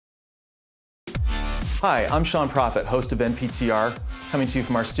Hi, I'm Sean Prophet, host of NPTR, coming to you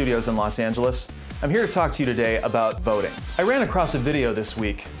from our studios in Los Angeles. I'm here to talk to you today about voting. I ran across a video this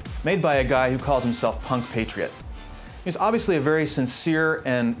week made by a guy who calls himself Punk Patriot. He's obviously a very sincere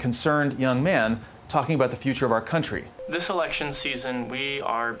and concerned young man talking about the future of our country. This election season, we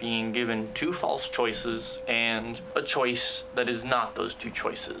are being given two false choices and a choice that is not those two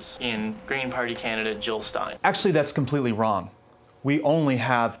choices in Green Party candidate Jill Stein. Actually, that's completely wrong. We only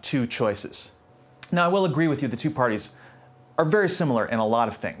have two choices. Now, I will agree with you, the two parties are very similar in a lot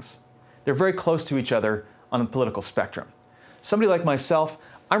of things. They're very close to each other on the political spectrum. Somebody like myself,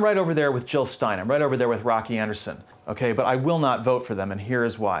 I'm right over there with Jill Stein. I'm right over there with Rocky Anderson. Okay, but I will not vote for them, and here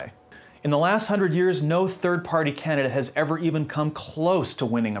is why. In the last 100 years, no third-party candidate has ever even come close to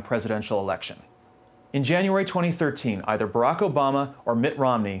winning a presidential election. In January 2013, either Barack Obama or Mitt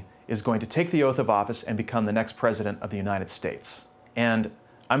Romney is going to take the oath of office and become the next president of the United States. And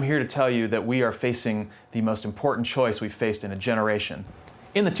I'm here to tell you that we are facing the most important choice we've faced in a generation.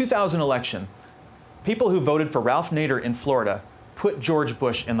 In the 2000 election, people who voted for Ralph Nader in Florida put George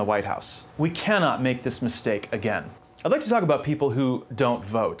Bush in the White House. We cannot make this mistake again. I'd like to talk about people who don't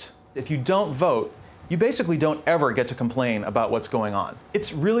vote. If you don't vote, you basically don't ever get to complain about what's going on.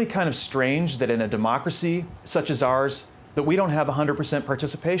 It's really kind of strange that in a democracy such as ours, that we don't have 100%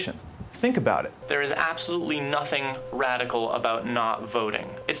 participation. Think about it. There is absolutely nothing radical about not voting.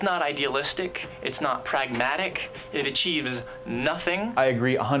 It's not idealistic, it's not pragmatic, it achieves nothing. I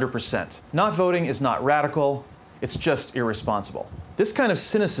agree 100%. Not voting is not radical, it's just irresponsible. This kind of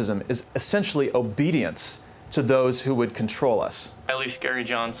cynicism is essentially obedience to those who would control us. At least Gary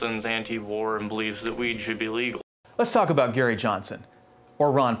Johnson's anti-war and believes that weed should be legal. Let's talk about Gary Johnson,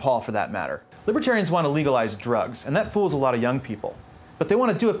 or Ron Paul for that matter. Libertarians want to legalize drugs, and that fools a lot of young people. But they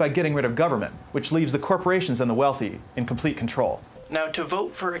want to do it by getting rid of government, which leaves the corporations and the wealthy in complete control. Now, to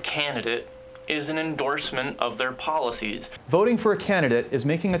vote for a candidate is an endorsement of their policies. Voting for a candidate is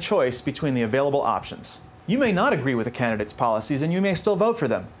making a choice between the available options. You may not agree with a candidate's policies, and you may still vote for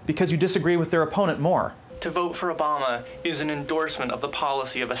them, because you disagree with their opponent more. To vote for Obama is an endorsement of the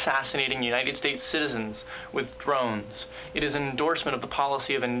policy of assassinating United States citizens with drones. It is an endorsement of the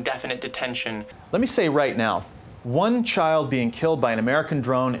policy of indefinite detention. Let me say right now, one child being killed by an American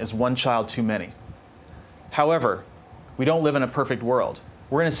drone is one child too many. However, we don't live in a perfect world.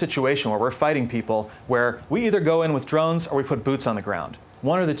 We're in a situation where we're fighting people where we either go in with drones or we put boots on the ground.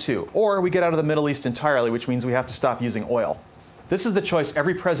 One or the two. Or we get out of the Middle East entirely, which means we have to stop using oil. This is the choice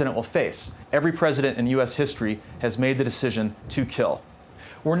every president will face. Every president in US history has made the decision to kill.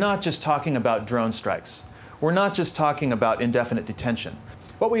 We're not just talking about drone strikes. We're not just talking about indefinite detention.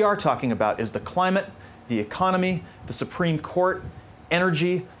 What we are talking about is the climate, the economy, the Supreme Court,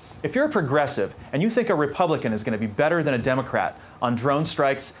 energy. If you're a progressive and you think a Republican is going to be better than a Democrat on drone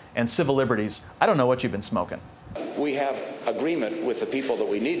strikes and civil liberties, I don't know what you've been smoking. We have agreement with the people that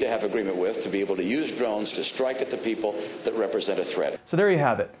we need to have agreement with to be able to use drones to strike at the people that represent a threat. So there you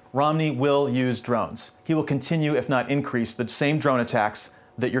have it. Romney will use drones. He will continue, if not increase, the same drone attacks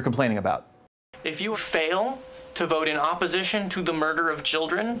that you're complaining about. If you fail to vote in opposition to the murder of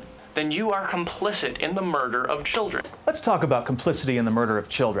children, then you are complicit in the murder of children. Let's talk about complicity in the murder of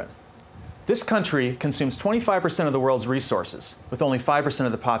children. This country consumes 25% of the world's resources, with only 5%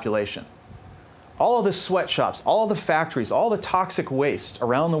 of the population. All of the sweatshops, all of the factories, all the toxic waste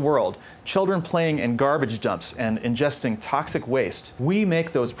around the world, children playing in garbage dumps and ingesting toxic waste, we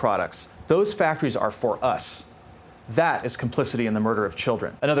make those products. Those factories are for us. That is complicity in the murder of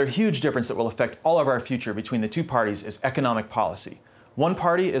children. Another huge difference that will affect all of our future between the two parties is economic policy. One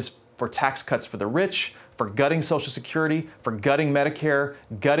party is for tax cuts for the rich, for gutting Social Security, for gutting Medicare,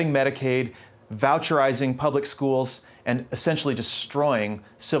 gutting Medicaid, voucherizing public schools, and essentially destroying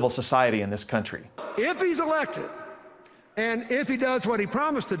civil society in this country. If he's elected, and if he does what he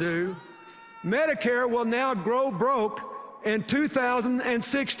promised to do, Medicare will now grow broke in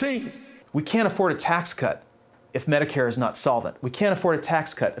 2016. We can't afford a tax cut if Medicare is not solvent. We can't afford a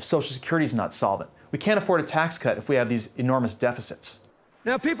tax cut if Social Security is not solvent. We can't afford a tax cut if we have these enormous deficits.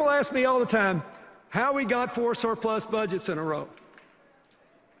 Now, people ask me all the time how we got 4 surplus budgets in a row.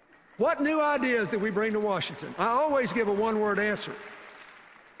 What new ideas did we bring to Washington? I always give a one-word answer: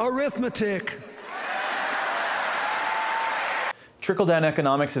 arithmetic. Trickle-down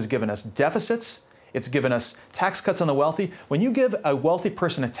economics has given us deficits. It's given us tax cuts on the wealthy. When you give a wealthy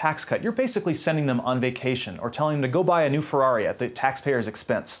person a tax cut, you're basically sending them on vacation or telling them to go buy a new Ferrari at the taxpayer's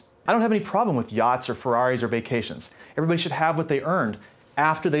expense. I don't have any problem with yachts or Ferraris or vacations. Everybody should have what they earned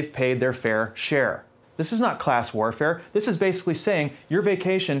after they've paid their fair share. This is not class warfare. This is basically saying your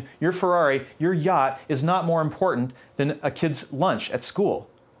vacation, your Ferrari, your yacht is not more important than a kid's lunch at school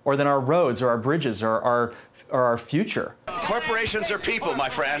or than our roads or our bridges or our future. Corporations are people, my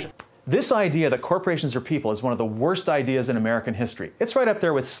friend. This idea that corporations are people is one of the worst ideas in American history. It's right up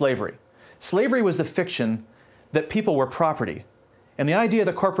there with slavery. Slavery was the fiction that people were property. And the idea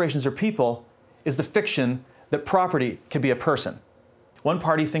that corporations are people is the fiction that property can be a person. One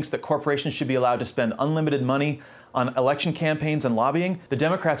party thinks that corporations should be allowed to spend unlimited money on election campaigns and lobbying. The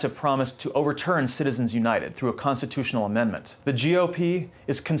Democrats have promised to overturn Citizens United through a constitutional amendment. The GOP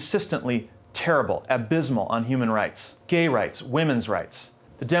is consistently terrible, abysmal on human rights, gay rights, women's rights.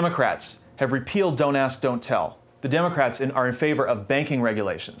 The Democrats have repealed Don't Ask, Don't Tell. The Democrats are in favor of banking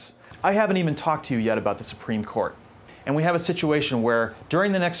regulations. I haven't even talked to you yet about the Supreme Court. And we have a situation where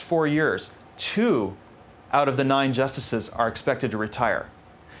during the next 4 years, 2 out of the 9 justices are expected to retire.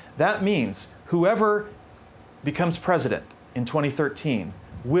 That means whoever becomes president in 2013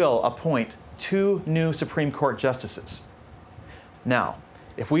 will appoint 2 new Supreme Court justices. Now,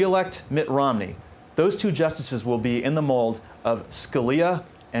 if we elect Mitt Romney, those 2 justices will be in the mold of Scalia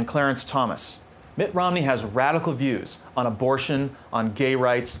and Clarence Thomas. Mitt Romney has radical views on abortion, on gay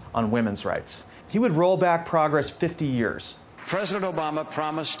rights, on women's rights. He would roll back progress 50 years. President Obama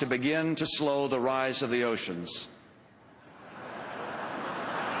promised to begin to slow the rise of the oceans.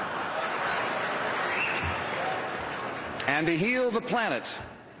 And to heal the planet.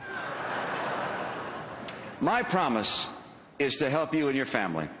 My promise is to help you and your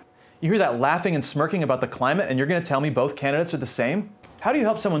family. You hear that laughing and smirking about the climate, and you're going to tell me both candidates are the same? How do you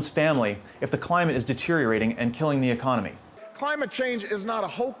help someone's family if the climate is deteriorating and killing the economy? Climate change is not a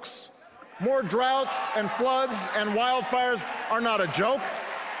hoax. More droughts and floods and wildfires are not a joke.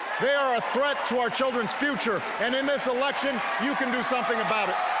 They are a threat to our children's future, and in this election, you can do something about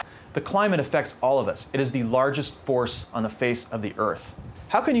it. The climate affects all of us. It is the largest force on the face of the earth.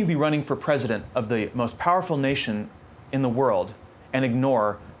 How can you be running for president of the most powerful nation in the world and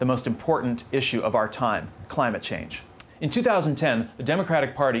ignore the most important issue of our time, climate change? In 2010, the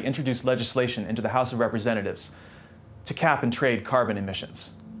Democratic Party introduced legislation into the House of Representatives to cap and trade carbon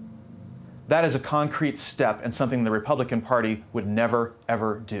emissions. That is a concrete step and something the Republican Party would never,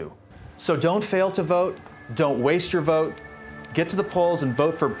 ever do. So don't fail to vote. Don't waste your vote. Get to the polls and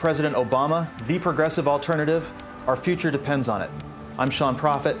vote for President Obama, the progressive alternative. Our future depends on it. I'm Sean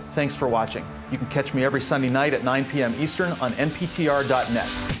Prophet. Thanks for watching. You can catch me every Sunday night at 9 p.m. Eastern on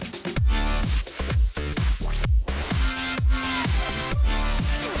nptr.net.